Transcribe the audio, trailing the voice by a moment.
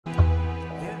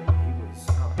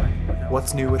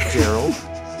What's new with Gerald?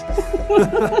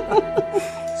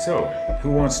 So, who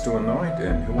wants to anoint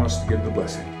and who wants to give the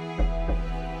blessing?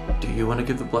 Do you want to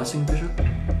give the blessing, Bishop?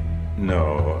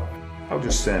 No, I'll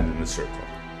just stand in the circle.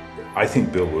 I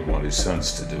think Bill would want his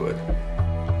sons to do it.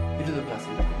 You do the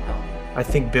blessing, Tom. I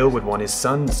think Bill would want his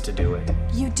sons to do it.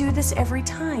 You do this every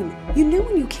time. You knew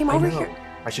when you came over here.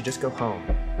 I should just go home.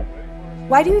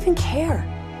 Why do you even care?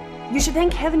 You should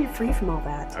thank heaven you're free from all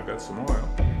that. I've got some oil.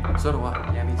 So do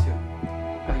I. Yeah, me too.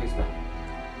 I'll use that.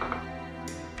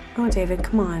 Oh, David,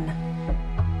 come on.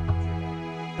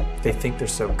 They think they're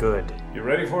so good. You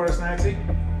ready for us, Nancy?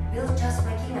 Bill's just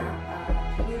waking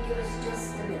up. Can you give us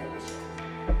just a minute, Bishop?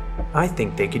 I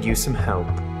think they could use some help.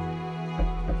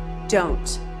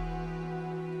 Don't.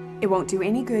 It won't do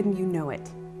any good and you know it.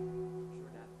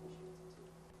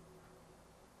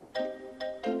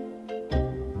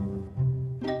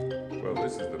 Well,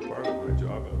 this is the part of my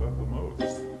job I love the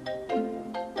most.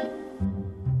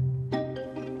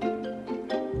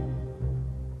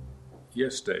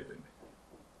 Yes, David.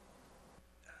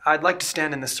 I'd like to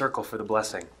stand in the circle for the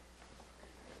blessing.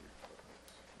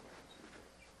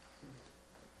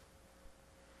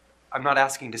 I'm not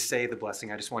asking to say the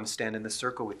blessing, I just want to stand in the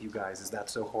circle with you guys. Is that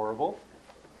so horrible?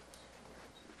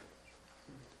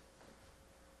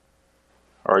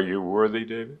 Are you worthy,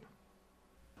 David?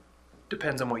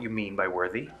 Depends on what you mean by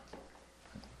worthy.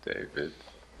 David.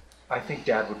 I think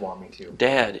Dad would want me to.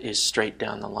 Dad is straight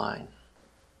down the line.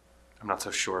 I'm not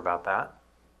so sure about that.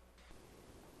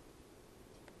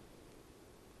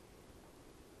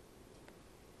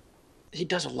 He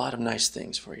does a lot of nice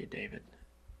things for you, David.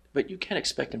 But you can't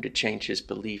expect him to change his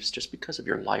beliefs just because of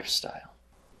your lifestyle.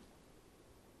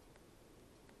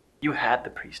 You had the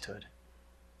priesthood,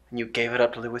 and you gave it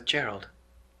up to live with Gerald.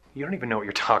 You don't even know what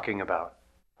you're talking about.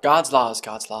 God's law is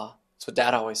God's law. That's what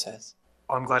Dad always says.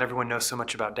 Oh, I'm glad everyone knows so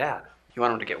much about Dad. You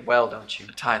want him to get well, don't you?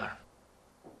 Tyler.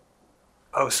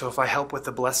 Oh, so if I help with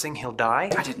the blessing, he'll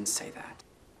die? I didn't say that.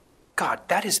 God,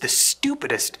 that is the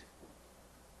stupidest.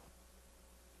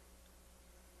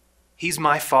 He's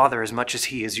my father as much as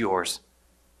he is yours.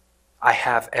 I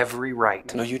have every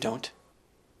right. No, you don't.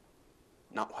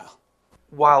 Not while.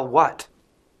 While what?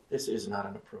 This is not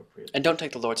inappropriate. And don't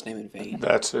take the Lord's name in vain.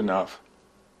 That's enough.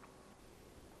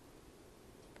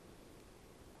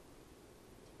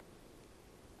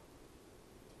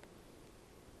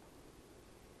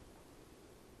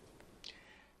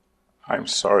 I'm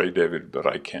sorry, David, but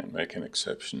I can't make an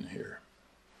exception here.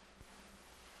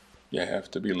 You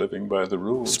have to be living by the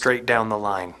rules. Straight down the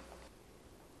line.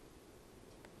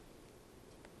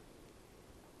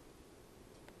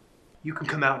 You can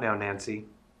come out now, Nancy.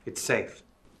 It's safe.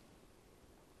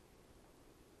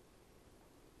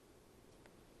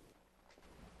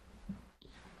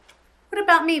 What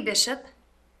about me, Bishop?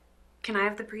 Can I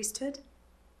have the priesthood?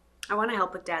 I want to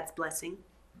help with Dad's blessing.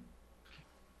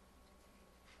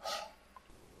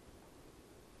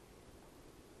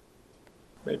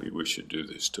 Maybe we should do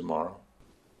this tomorrow.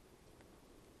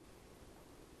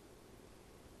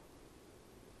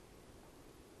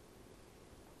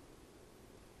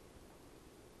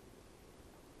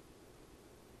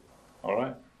 All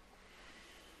right.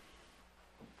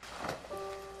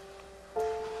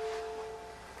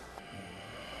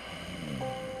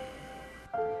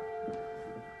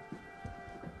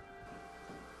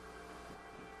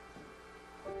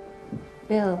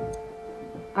 Bill,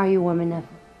 are you warm enough?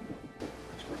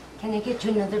 Can I get you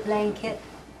another blanket?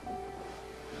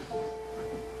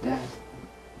 Dad.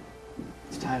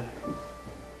 It's Tyler.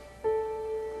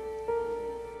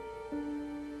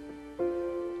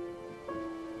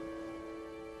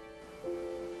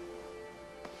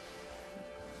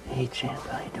 Hey, champ,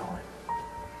 how you doing?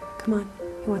 Come on,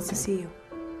 he wants to see you.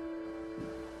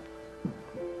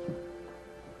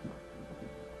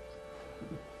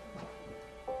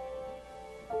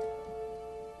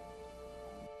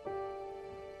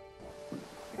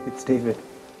 It's David.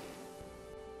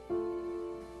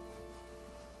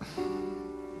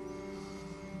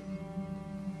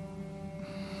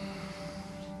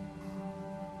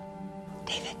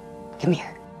 David, come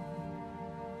here.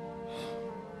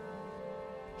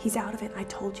 He's out of it, I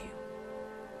told you.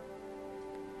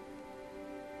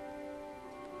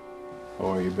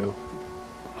 How are you, Bill?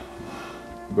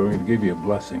 I'm going to give you a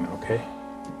blessing, okay?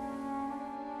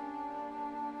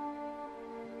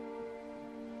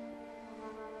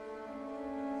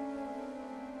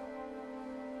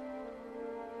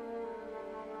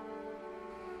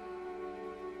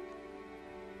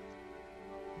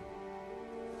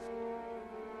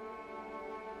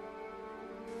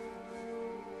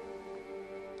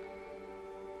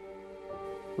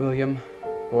 William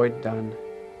Boyd Dunn,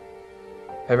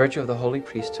 by virtue of the holy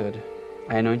priesthood,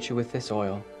 I anoint you with this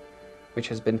oil, which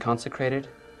has been consecrated,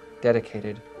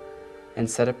 dedicated, and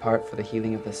set apart for the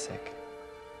healing of the sick.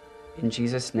 In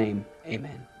Jesus' name,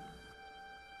 amen.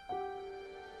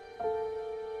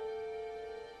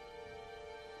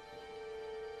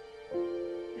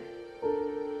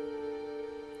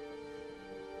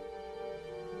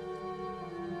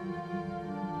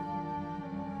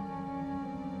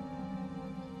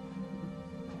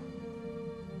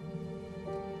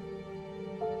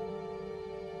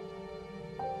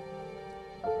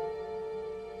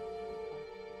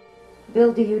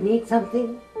 Bill, do you need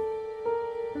something?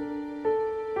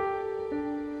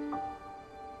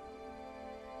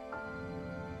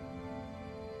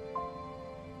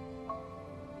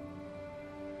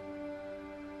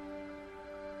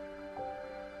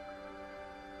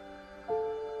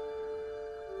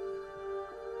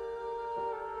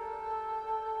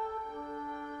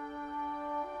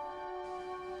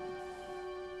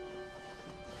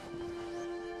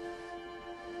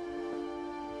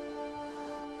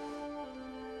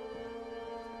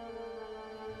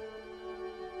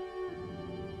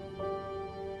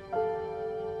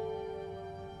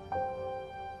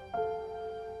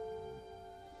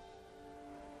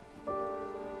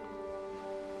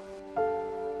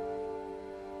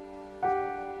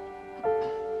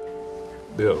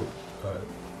 Bill,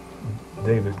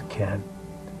 David can't.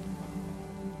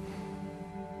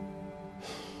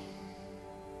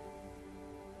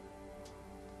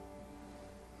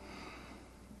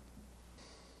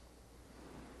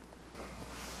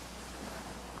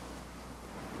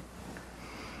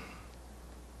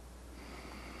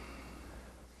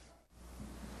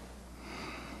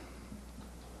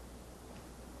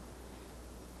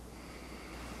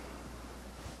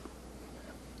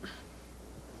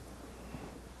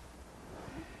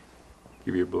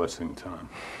 Give your blessing, Tom.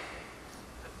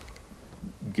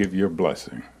 Give your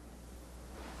blessing.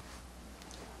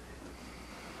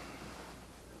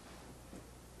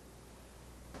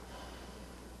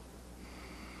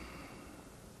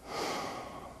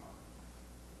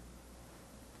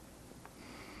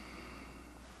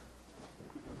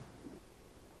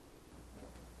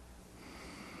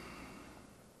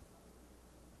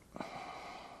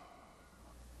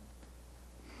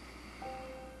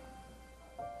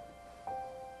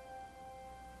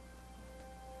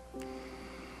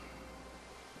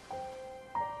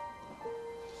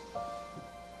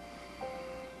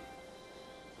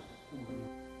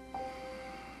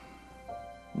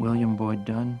 William Boyd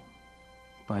Dunn,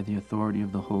 by the authority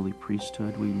of the holy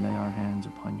priesthood, we lay our hands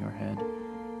upon your head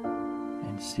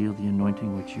and seal the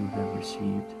anointing which you have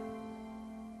received.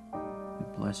 We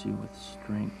bless you with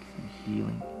strength and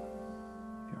healing,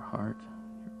 your heart,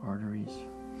 your arteries,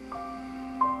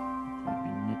 that they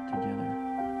be knit together